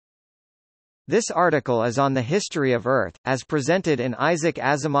This article is on the history of Earth, as presented in Isaac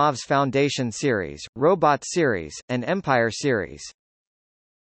Asimov's Foundation series, Robot series, and Empire series.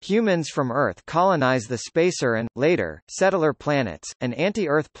 Humans from Earth colonize the spacer and, later, settler planets. An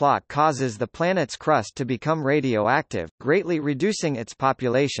anti-Earth plot causes the planet's crust to become radioactive, greatly reducing its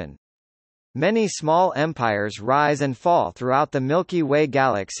population. Many small empires rise and fall throughout the Milky Way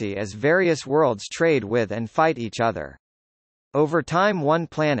galaxy as various worlds trade with and fight each other. Over time one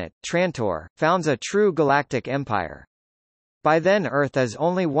planet, Trantor, founds a true galactic empire. By then Earth is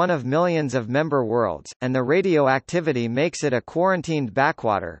only one of millions of member worlds, and the radioactivity makes it a quarantined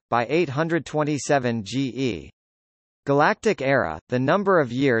backwater. By 827 GE. Galactic Era, the number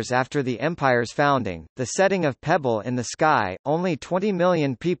of years after the Empire's founding, the setting of Pebble in the sky, only 20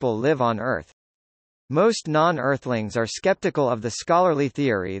 million people live on Earth. Most non-Earthlings are skeptical of the scholarly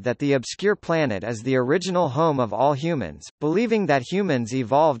theory that the obscure planet is the original home of all humans, believing that humans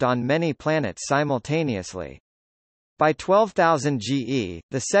evolved on many planets simultaneously. By 12,000 GE,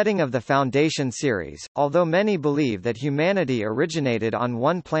 the setting of the Foundation series, although many believe that humanity originated on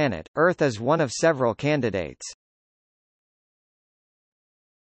one planet, Earth is one of several candidates.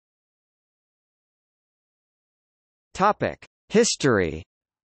 Topic: History.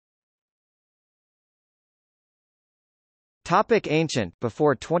 Topic: Ancient.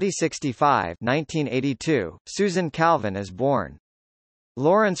 Before 2065, 1982, Susan Calvin is born.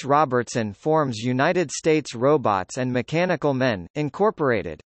 Lawrence Robertson forms United States Robots and Mechanical Men,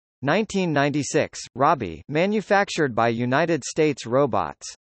 Incorporated. 1996, Robbie, manufactured by United States Robots.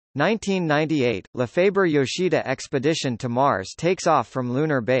 1998, Lefebvre-Yoshida expedition to Mars takes off from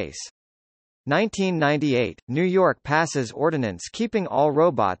lunar base. 1998, New York passes ordinance keeping all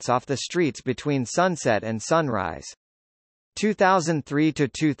robots off the streets between sunset and sunrise. 2003 to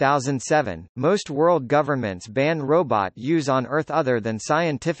 2007, most world governments ban robot use on Earth other than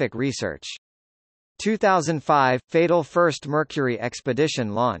scientific research. 2005, fatal first Mercury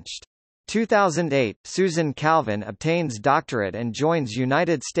expedition launched. 2008, Susan Calvin obtains doctorate and joins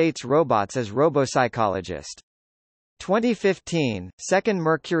United States Robots as robopsychologist. 2015, second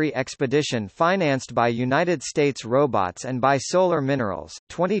Mercury expedition financed by United States Robots and by Solar Minerals.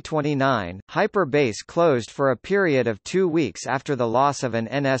 2029, Hyper Base closed for a period of 2 weeks after the loss of an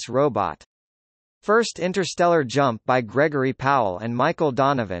NS robot. First interstellar jump by Gregory Powell and Michael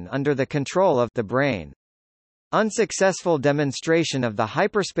Donovan under the control of the brain. Unsuccessful demonstration of the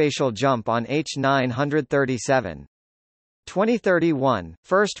hyperspatial jump on H937. 2031,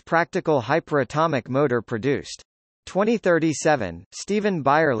 first practical hyperatomic motor produced. 2037, Stephen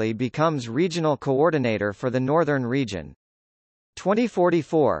Byerly becomes regional coordinator for the Northern Region.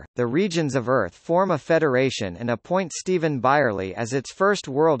 2044, the regions of Earth form a federation and appoint Stephen Byerly as its first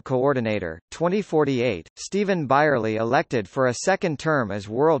world coordinator. 2048, Stephen Byerly elected for a second term as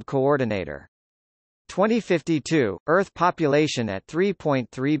world coordinator. 2052, Earth population at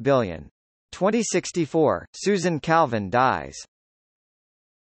 3.3 billion. 2064, Susan Calvin dies.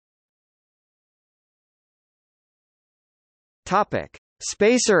 Topic: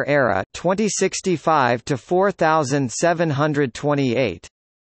 Spacer Era 2065 to 4728.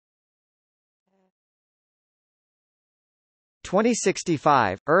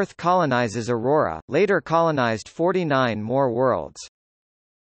 2065, Earth colonizes Aurora, later colonized 49 more worlds.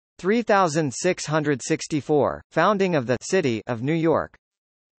 3664, founding of the City of New York.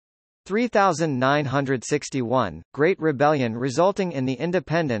 3961, Great Rebellion resulting in the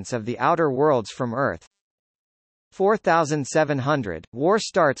independence of the outer worlds from Earth. 4700, war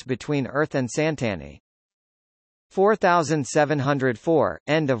starts between Earth and Santani. 4704,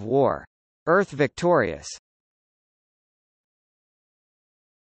 end of war. Earth victorious.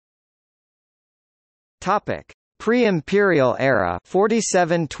 Topic: Pre-Imperial Era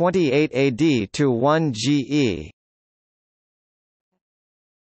 4728 AD to 1 GE.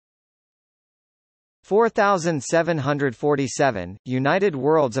 4747, United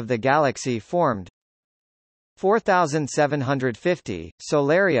Worlds of the Galaxy formed. 4750,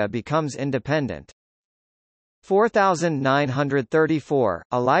 Solaria becomes independent. 4934,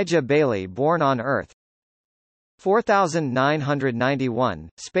 Elijah Bailey born on Earth. 4991,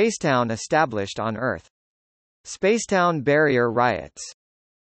 Spacetown established on Earth. Spacetown barrier riots.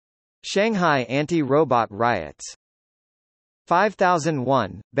 Shanghai anti-robot riots.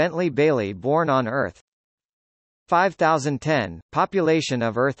 5001, Bentley Bailey born on Earth. 5010, population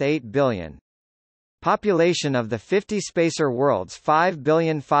of Earth 8 billion. Population of the 50 spacer worlds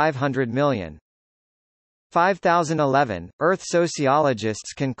 5,500,000,000. 5011, Earth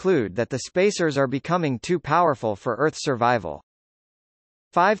sociologists conclude that the spacers are becoming too powerful for Earth survival.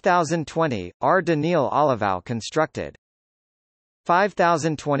 5020, R. Daniil Olivau constructed.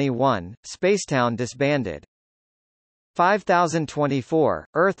 5021, Spacetown disbanded. 5024,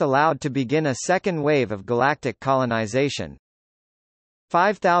 Earth allowed to begin a second wave of galactic colonization.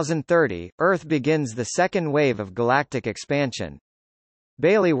 5030, Earth begins the second wave of galactic expansion.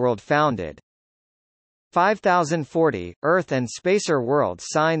 Baileyworld founded. 5040, Earth and Spacer worlds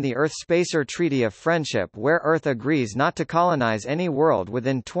sign the Earth-Spacer Treaty of Friendship, where Earth agrees not to colonize any world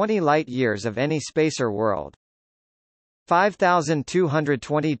within 20 light-years of any Spacer world.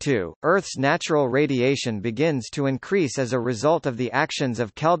 5222, Earth's natural radiation begins to increase as a result of the actions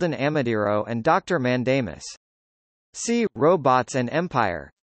of Keldon Amadiro and Dr. Mandamus. See, Robots and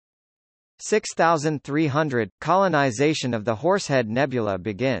Empire. 6300, colonization of the Horsehead Nebula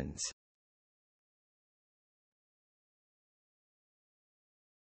begins.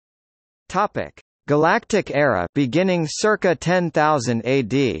 Topic: Galactic Era beginning circa 10,000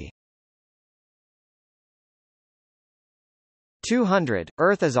 AD. 200,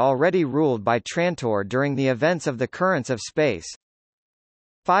 Earth is already ruled by Trantor during the events of the Currents of Space.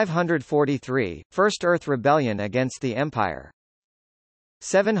 543, First Earth Rebellion against the Empire.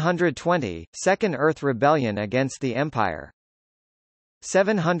 720, Second Earth Rebellion against the Empire.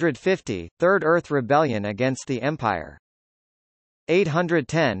 750, Third Earth Rebellion against the Empire.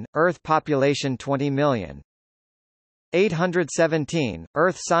 810, Earth population 20 million. 817,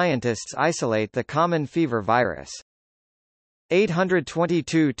 Earth scientists isolate the common fever virus.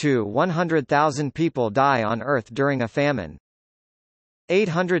 822 to 100,000 people die on Earth during a famine.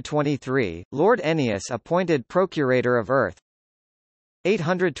 823, Lord Ennius appointed Procurator of Earth.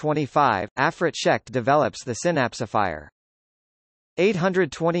 825, Afrit Shecht develops the synapsifier.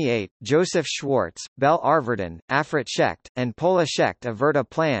 828, Joseph Schwartz, Bell Arverden, Afrit Shecht, and Pola Shecht avert a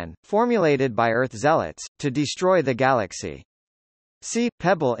plan, formulated by Earth zealots, to destroy the galaxy. See,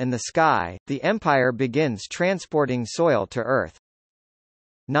 Pebble in the Sky, the Empire begins transporting soil to Earth.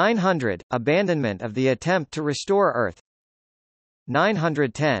 900, abandonment of the attempt to restore Earth.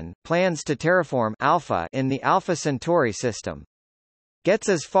 910, plans to terraform Alpha in the Alpha Centauri system. Gets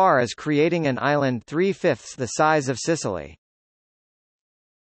as far as creating an island 3/5 the size of Sicily.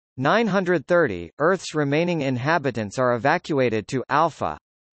 930, Earth's remaining inhabitants are evacuated to Alpha.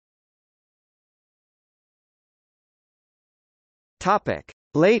 Topic: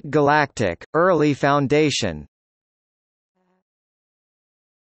 Late Galactic, Early Foundation.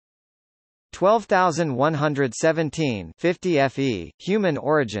 12,117 50 FE, human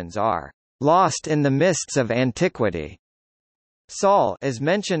origins are lost in the mists of antiquity. Sol is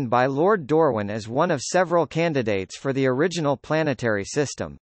mentioned by Lord Dorwin as one of several candidates for the original planetary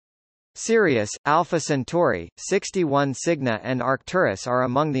system. Sirius, Alpha Centauri, 61 Cygna and Arcturus are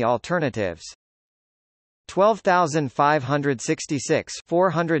among the alternatives. 12,566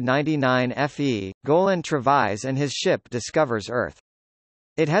 499 FE, Golan Trevise and his ship discovers Earth.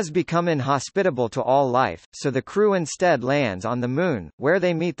 It has become inhospitable to all life, so the crew instead lands on the Moon, where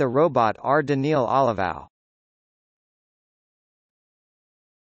they meet the robot R. Daniil Olivau.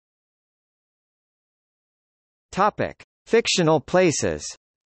 Topic: Fictional places.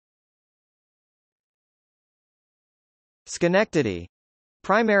 Schenectady,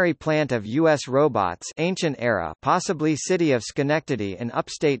 primary plant of U.S. robots, ancient era, possibly city of Schenectady in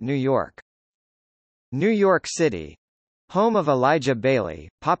upstate New York. New York City, home of Elijah Bailey,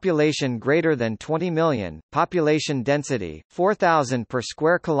 population greater than 20 million, population density 4,000 per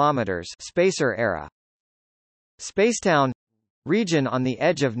square kilometers, Spacer era. Spacetown, region on the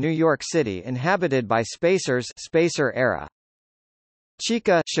edge of New York City inhabited by Spacers, Spacer era.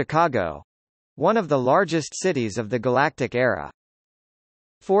 Chica, Chicago, one of the largest cities of the Galactic Era.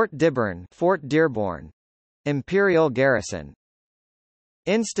 Fort Dearborn, Fort Dearborn, Imperial Garrison.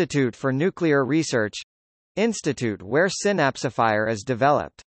 Institute for Nuclear Research, institute where synapsifier is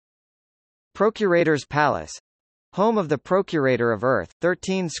developed. Procurator's Palace, home of the Procurator of Earth,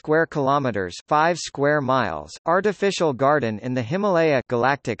 13 square kilometers, 5 square miles, artificial garden in the Himalaya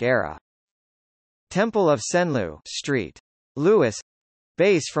Galactic Era. Temple of Senlu, Street Lewis,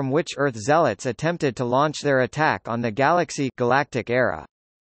 base from which Earth zealots attempted to launch their attack on the galaxy Galactic Era.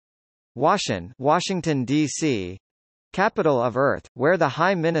 Washington, D.C., capital of Earth, where the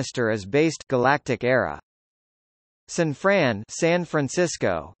High Minister is based Galactic Era. San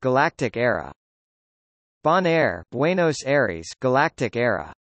Francisco, Galactic Era. Bonaire, Buenos Aires, Galactic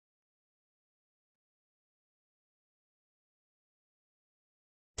Era.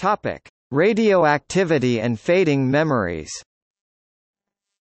 Topic: Radioactivity and fading memories.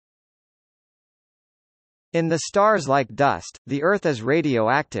 In the stars like dust, the Earth is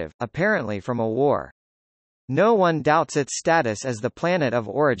radioactive, apparently from a war. No one doubts its status as the planet of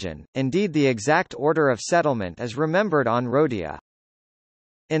origin, indeed the exact order of settlement is remembered on Rhodia.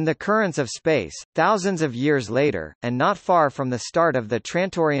 In the currents of space, thousands of years later, and not far from the start of the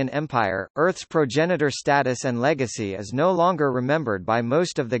Trantorian Empire, Earth's progenitor status and legacy is no longer remembered by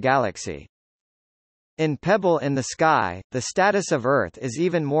most of the galaxy. In Pebble in the Sky, the status of Earth is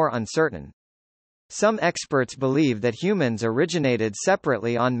even more uncertain. Some experts believe that humans originated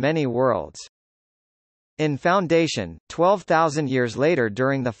separately on many worlds. In Foundation, 12,000 years later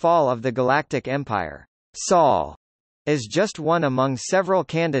during the fall of the Galactic Empire, Sol is just one among several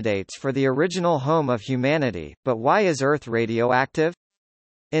candidates for the original home of humanity, but why is Earth radioactive?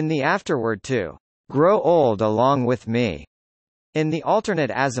 In the afterword to Grow Old Along with Me, in the alternate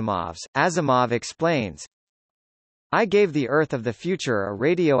Asimovs, Asimov explains, I gave the Earth of the future a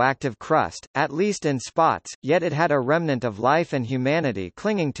radioactive crust, at least in spots, yet it had a remnant of life and humanity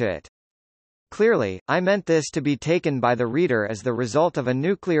clinging to it. Clearly, I meant this to be taken by the reader as the result of a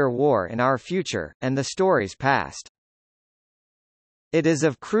nuclear war in our future, and the story's past. It is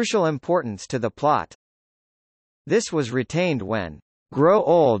of crucial importance to the plot. This was retained when Grow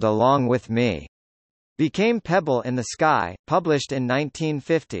Old Along with Me became Pebble in the Sky, published in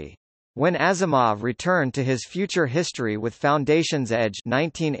 1950. When Asimov returned to his future history with Foundation's Edge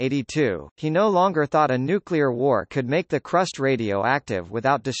 1982, he no longer thought a nuclear war could make the crust radioactive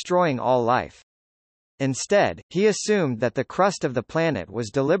without destroying all life. Instead, he assumed that the crust of the planet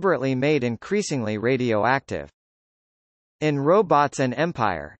was deliberately made increasingly radioactive. In Robots and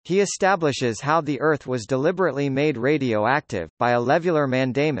Empire, he establishes how the Earth was deliberately made radioactive, by a levular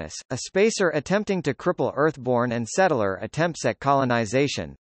mandamus, a spacer attempting to cripple Earthborn and settler attempts at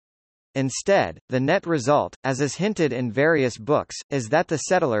colonization. Instead, the net result, as is hinted in various books, is that the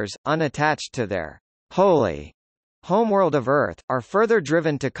settlers, unattached to their holy homeworld of Earth, are further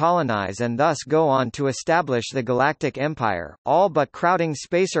driven to colonize and thus go on to establish the Galactic Empire, all but crowding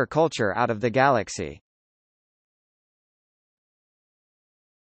spacer culture out of the galaxy.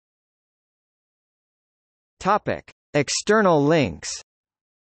 Topic: External links.